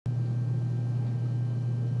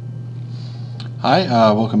Hi,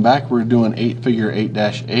 welcome back. We're doing figure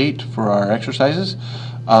 8-8 for our exercises.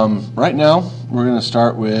 Right now, we're going to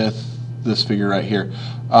start with this figure right here.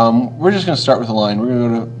 We're just going to start with a line. We're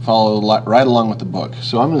going to follow right along with the book.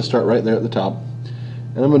 So I'm going to start right there at the top,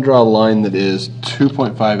 and I'm going to draw a line that is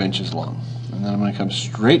 2.5 inches long. And then I'm going to come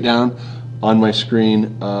straight down on my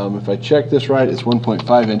screen. If I check this right, it's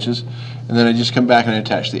 1.5 inches. And then I just come back and I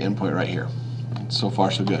attach the endpoint right here. So far,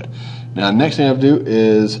 so good. Now, next thing I have to do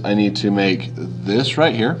is I need to make this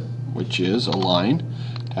right here, which is a line,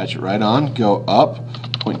 attach it right on, go up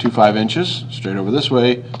 0.25 inches, straight over this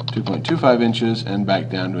way, 2.25 inches, and back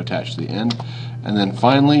down to attach the end. And then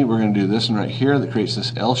finally, we're going to do this one right here that creates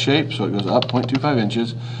this L shape, so it goes up 0.25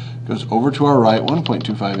 inches, goes over to our right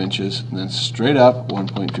 1.25 inches, and then straight up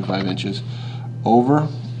 1.25 inches, over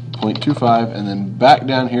 0.25, and then back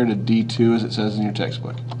down here to D2 as it says in your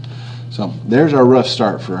textbook. So there's our rough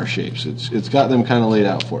start for our shapes. It's got them kind of laid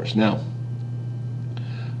out for us. Now,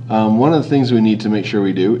 one of the things we need to make sure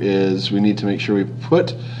we do is we need to make sure we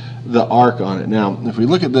put the arc on it. Now, if we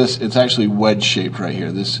look at this, it's actually wedge shaped right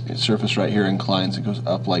here. This surface right here inclines. It goes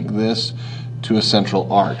up like this to a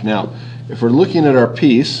central arc. Now, if we're looking at our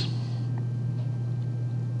piece,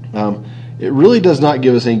 it really does not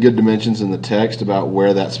give us any good dimensions in the text about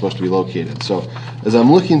where that's supposed to be located. So as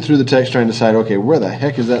I'm looking through the text trying to decide, okay, where the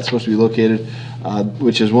heck is that supposed to be located,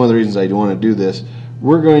 which is one of the reasons I want to do this,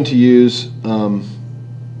 we're going to use a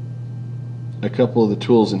couple of the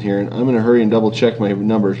tools in here, and I'm going to hurry and double check my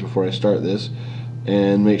numbers before I start this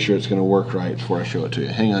and make sure it's going to work right before I show it to you.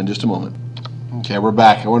 Hang on just a moment. Okay, we're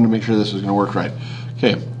back. I wanted to make sure this was going to work right.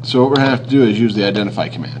 Okay, so what we're going to have to do is use the identify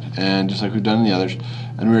command, and just like we've done in the others,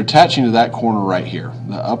 and we're attaching to that corner right here,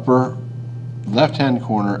 the upper left-hand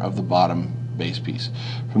corner of the bottom base piece.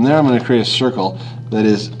 From there, I'm going to create a circle that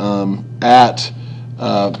is at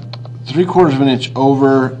 3/4 of an inch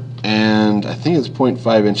over, and I think it's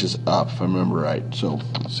 0.5 inches up, if I remember right. So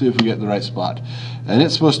let's see if we get the right spot. And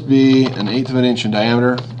it's supposed to be 1/8 of an inch in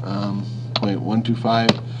diameter,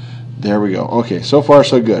 0.125. There we go. Okay, so far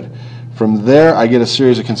so good. From there, I get a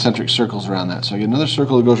series of concentric circles around that. So I get another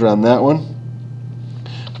circle that goes around that one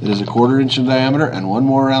that is 1/4 inch in diameter, and one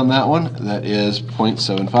more around that one that is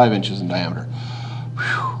 0.75 inches in diameter.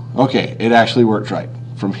 Whew. Okay, it actually worked right.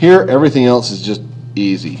 From here, everything else is just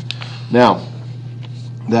easy. Now,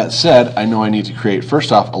 that said, I know I need to create,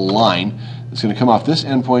 first off, a line that's going to come off this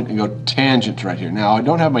endpoint and go tangent right here. Now, I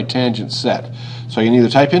don't have my tangent set, so I can either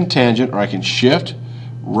type in tangent or I can shift,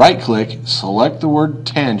 right-click, select the word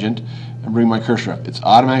tangent, and bring my cursor up. It's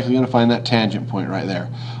automatically going to find that tangent point right there.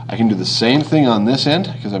 I can do the same thing on this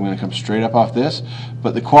end because I'm going to come straight up off this,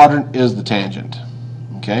 but the quadrant is the tangent.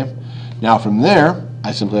 Okay. Now from there,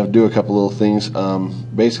 I simply have to do a couple little things.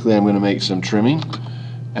 Basically, I'm going to make some trimming,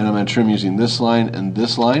 and I'm going to trim using this line and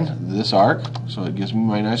this line, this arc, so it gives me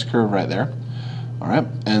my nice curve right there. All right,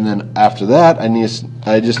 and then after that,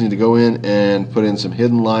 I just need to go in and put in some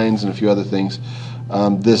hidden lines and a few other things.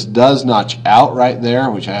 This does notch out right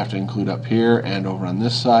there, which I have to include up here and over on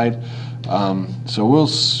this side. So we'll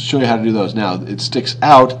show you how to do those. Now, it sticks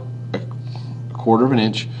out 1/4 of an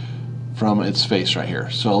inch from its face right here.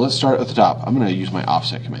 So let's start at the top. I'm going to use my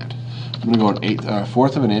offset command. I'm going to go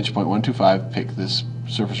 1/4 of an inch, 0.125, pick this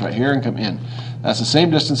surface right here and come in. That's the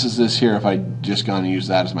same distance as this here if I just gone and used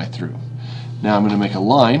that as my through. Now I'm going to make a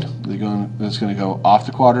line that's going to go off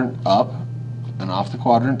the quadrant, up, and off the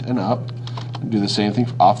quadrant, and up. Do the same thing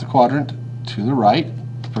off the quadrant to the right,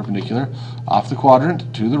 perpendicular, off the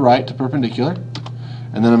quadrant to the right to perpendicular,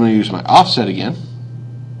 and then I'm going to use my offset again.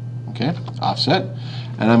 Okay, offset,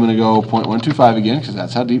 and I'm going to go 0.125 again because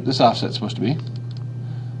that's how deep this offset is supposed to be,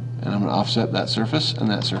 and I'm going to offset that surface and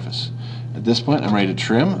that surface. At this point, I'm ready to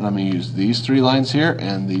trim, and I'm going to use these 3 lines here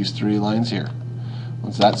and these 3 lines here.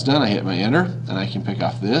 Once that's done, I hit my enter, and I can pick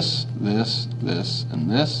off this, this, this,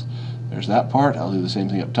 and this. There's that part. I'll do the same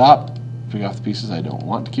thing up top. Pick off the pieces I don't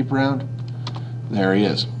want to keep around. There he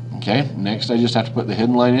is. Okay, next I just have to put the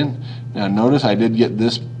hidden line in. Now notice I did get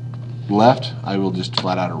this left. I will just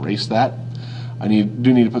flat out erase that. I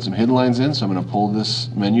do need to put some hidden lines in, so I'm going to pull this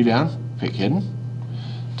menu down, pick hidden,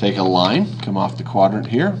 take a line, come off the quadrant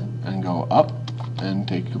here, and go up, and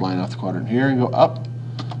take a line off the quadrant here and go up,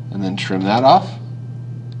 and then trim that off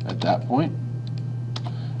at that point,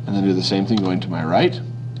 and then do the same thing going to my right.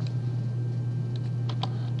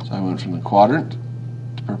 I went from the quadrant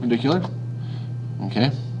to perpendicular.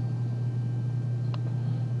 Okay.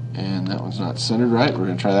 And that one's not centered right. We're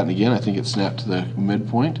going to try that again. I think it snapped to the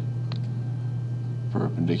midpoint.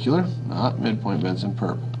 Perpendicular. Not midpoint, Benson.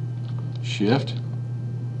 Perp. Shift.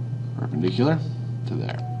 Perpendicular to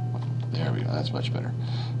there. There we go. That's much better.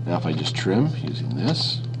 Now if I just trim using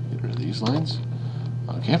this, get rid of these lines,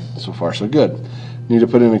 Okay, so far so good. Need to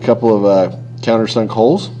put in a couple of countersunk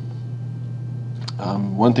holes.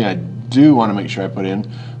 One thing I do want to make sure I put in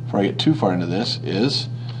before I get too far into this is,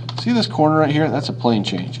 see this corner right here? That's a plane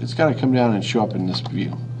change. It's got to come down and show up in this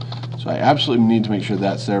view. So I absolutely need to make sure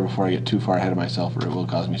that's there before I get too far ahead of myself, or it will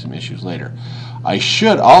cause me some issues later. I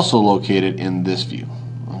should also locate it in this view,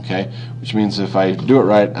 okay? Which means if I do it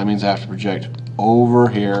right, that means I have to project over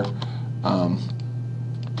here. And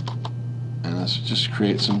let's just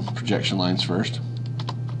create some projection lines first.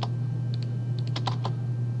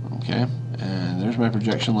 Okay, and there's my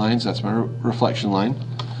projection lines. That's my reflection line.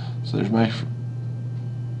 So there's my,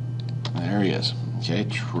 there he is. Okay,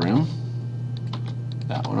 trim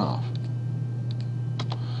that one off.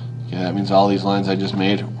 Okay, that means all these lines I just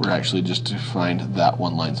made were actually just to find that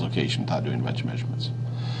one line's location without doing a bunch of measurements.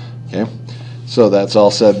 Okay, so that's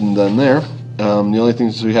all said and done there. The only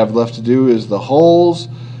things we have left to do is the holes,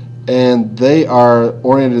 and they are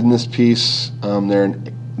oriented in this piece.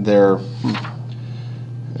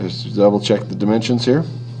 Let's double check the dimensions here.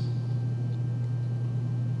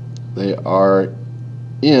 They are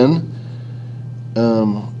in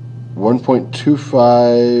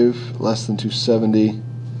 1.25 less than 270.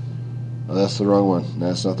 Oh, that's the wrong one.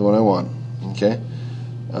 That's not the one I want. Okay.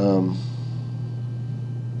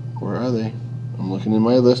 Where are they? I'm looking in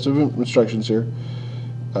my list of instructions here.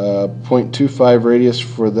 0.25 radius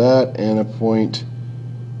for that, and a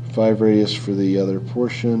 0.5 radius for the other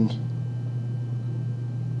portion.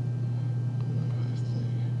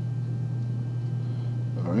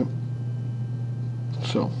 All right.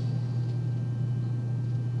 So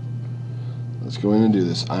let's go in and do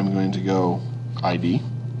this. I'm going to go ID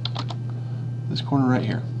this corner right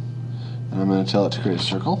here, and I'm going to tell it to create a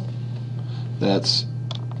circle that's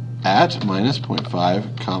at minus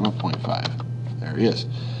 0.5 comma 0.5. There he is.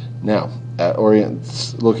 Now that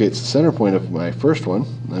locates the center point of my first one.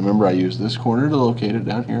 I remember I used this corner to locate it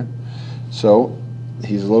down here. So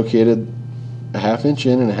he's located a ½ inch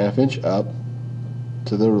in and a ½ inch up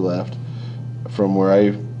to the left from where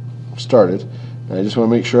I started. And I just want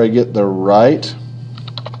to make sure I get the right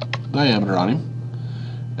diameter on him,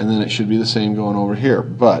 and then it should be the same going over here.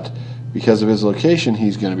 But because of his location,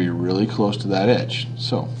 he's going to be really close to that edge.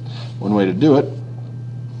 So one way to do it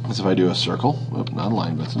is if I do a circle, not a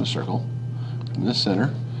line, but it's in a circle, from this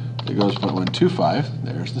center, it goes 0.125,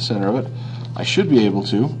 there's the center of it. I should be able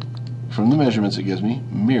to, from the measurements it gives me,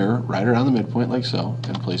 mirror right around the midpoint like so,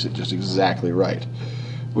 and place it just exactly right.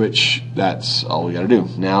 Which, that's all we got to do.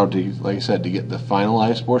 Now, like I said, to get the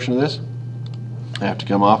finalized portion of this, I have to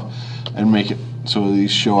come off and make it so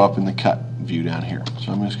these show up in the cut view down here.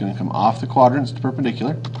 So I'm just going to come off the quadrants to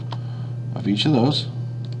perpendicular of each of those.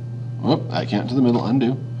 Whoop, I can't to the middle,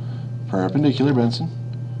 undo. Perpendicular, Benson.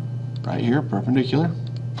 Right here, perpendicular.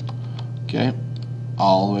 Okay,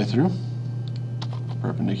 all the way through.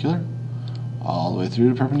 Perpendicular. All the way through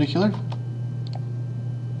to perpendicular.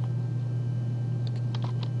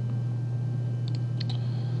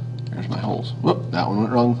 There's my holes. Whoop, that one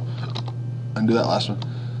went wrong. Undo that last one.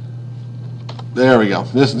 There we go.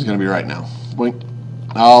 This is going to be right now. Boink.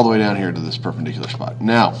 All the way down here to this perpendicular spot.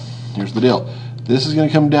 Now, here's the deal. This is going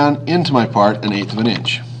to come down into my part 1/8 of an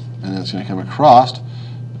inch. And then it's going to come across,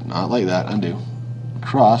 not like that, undo,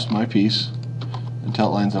 across my piece until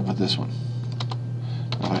it lines up with this one.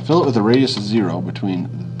 Now, if I fill it with a radius of 0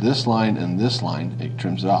 between this line and this line, it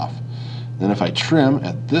trims it off. Then if I trim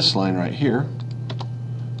at this line right here,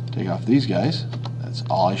 take off these guys, that's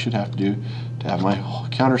all I should have to do to have my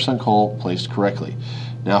countersunk hole placed correctly.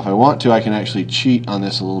 Now if I want to, I can actually cheat on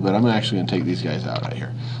this a little bit. I'm actually going to take these guys out right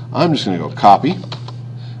here. I'm just going to go copy, and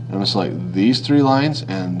I'm going to select these 3 lines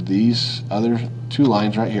and these other 2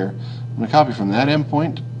 lines right here. I'm going to copy from that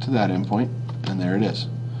endpoint to that endpoint, and there it is.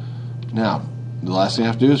 Now the last thing I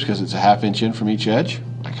have to do is, because it's a ½ inch in from each edge,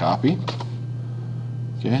 I copy.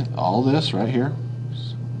 Okay, all this right here.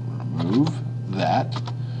 Just remove that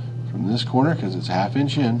from this corner because it's a ½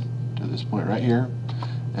 inch in to this point right here,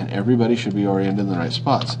 and everybody should be oriented in the right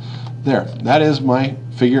spots. There, that is my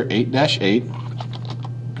figure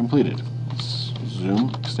 8-8 completed. Let's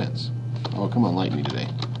zoom extents. Oh, come on, light me today.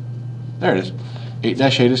 There it is.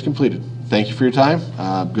 8-8 is completed. Thank you for your time.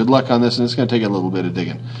 Good luck on this, and it's going to take a little bit of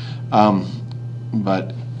digging.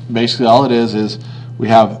 But basically all it is we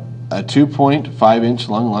have a 2.5 inch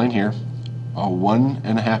long line here, a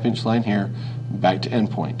 1.5 inch line here, back to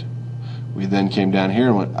endpoint. We then came down here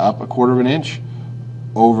and went up 1/4 of an inch,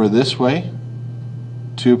 over this way,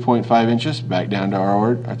 2.5 inches, back down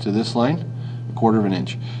to to this line, 1/4 of an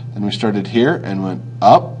inch. Then we started here and went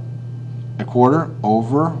up 1/4,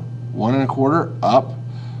 over 1 1/4, up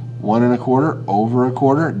 1 1/4, over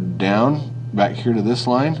 1/4, down back here to this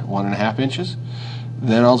line, 1.5 inches.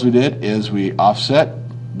 Then all we did is we offset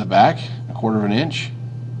the back 1/4 inch.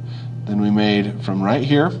 Then we made from right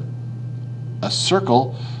here a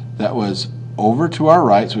circle that was over to our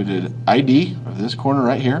right, so we did ID of this corner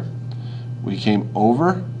right here. We came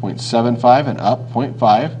over 0.75 and up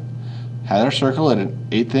 0.5, had our circle at an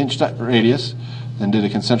 1/8 inch radius, then did a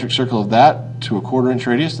concentric circle of that to a 1/4 inch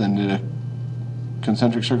radius, then did a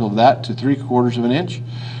concentric circle of that to 3/4 of an inch,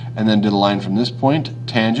 and then did a line from this point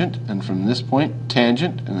tangent, and from this point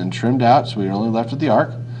tangent, and then trimmed out so we were only left with the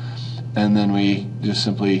arc. And then we just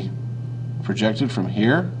simply projected from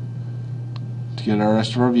here to get our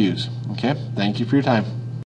rest of our views. Okay, thank you for your time.